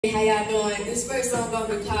How y'all doing? This first song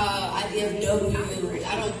gonna be called IDFWU.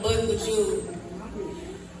 I don't fuck with you.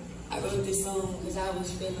 I wrote this song because I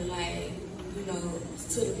was feeling like, you know,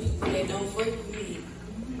 to the people that don't fuck with me.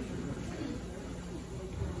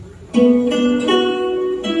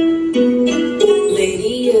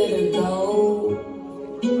 Litdia ThaGoat.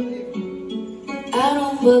 I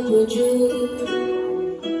don't fuck with you.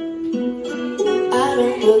 I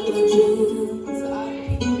don't fuck with you. So all the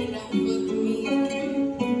people that don't fuck with me,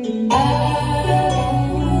 I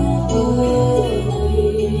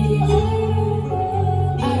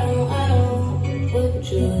don't fuck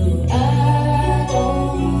with you. I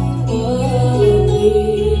don't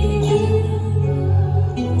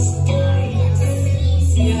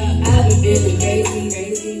I've been feeling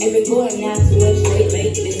crazy. Ain't been going out too much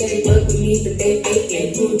lately. They say they fuck with me, but they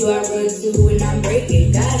faking. Who do I run to when I'm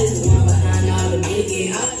breaking? God is the one behind all the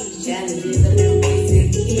making. All these challenges I've been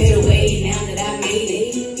facing. He made a way now that I made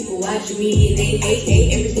it. People watching me and they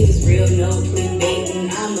hate. Everything is real, no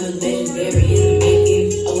clickbaiting. I'm a legendary in the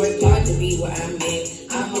making. I work hard to be where I'm at.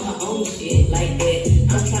 I'm on my own shit like that.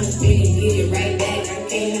 I'm trying to spin and get it right back. I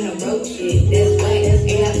can't have no broke shit. That's why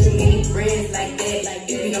ain't got too many friends like that. Like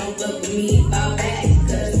if you don't fuck with me, fall back.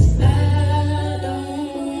 Cause I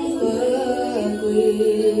don't fuck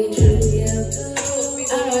with you.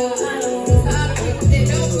 I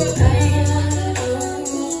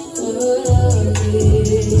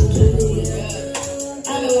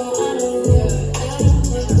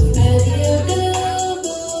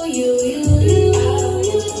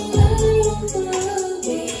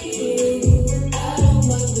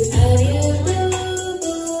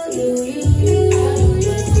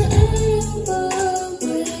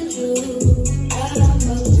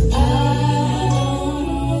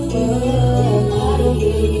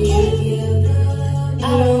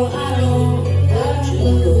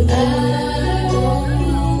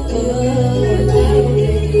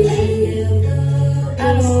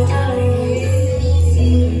don't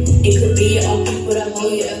It could be your own people that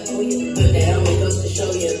hold you, but that only goes to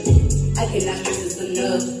show you I cannot stress this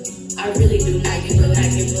enough. I really do not give up.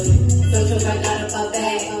 Sometimes I gotta fall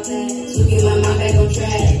back to get my mind back on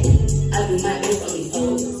track. I do my best on these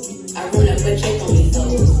hoes. I run up a check on these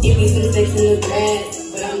hoes. Give me some sex in the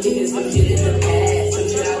grass, but I'm leaving some shit in the past. Some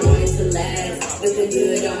shit I wanted to last, but the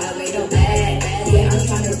good don't outweigh no bad. Yeah, I'm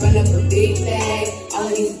trying to run up a big bag. All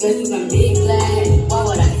of these blessings, I'm big glad. Why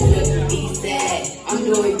would I sit up and be sad? I'm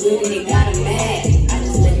doing good and it got him mad. I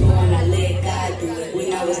just let go and I let God do it.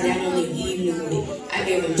 When I was down, only He knew it. I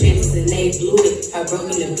gave them chances and they blew it. I broke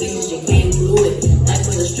into pieces, you can't glue it. Life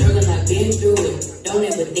was a struggle, I've been through it. Don't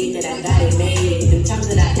ever think that I got it made. Them times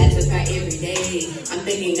that I had to cry every day. I'm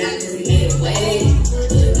thanking God cause He made a way.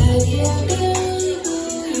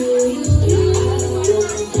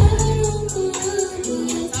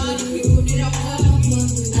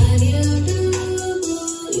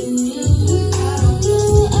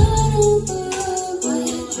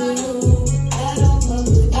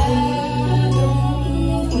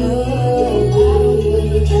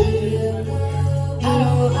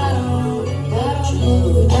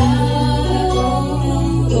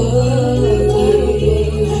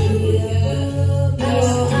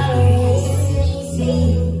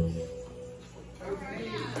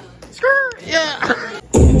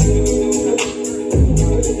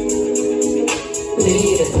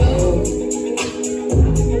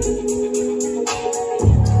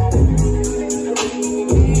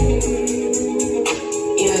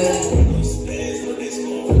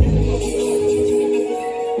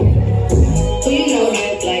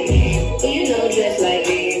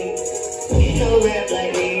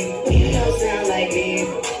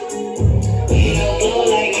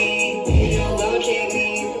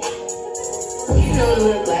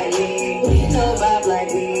 Look like me.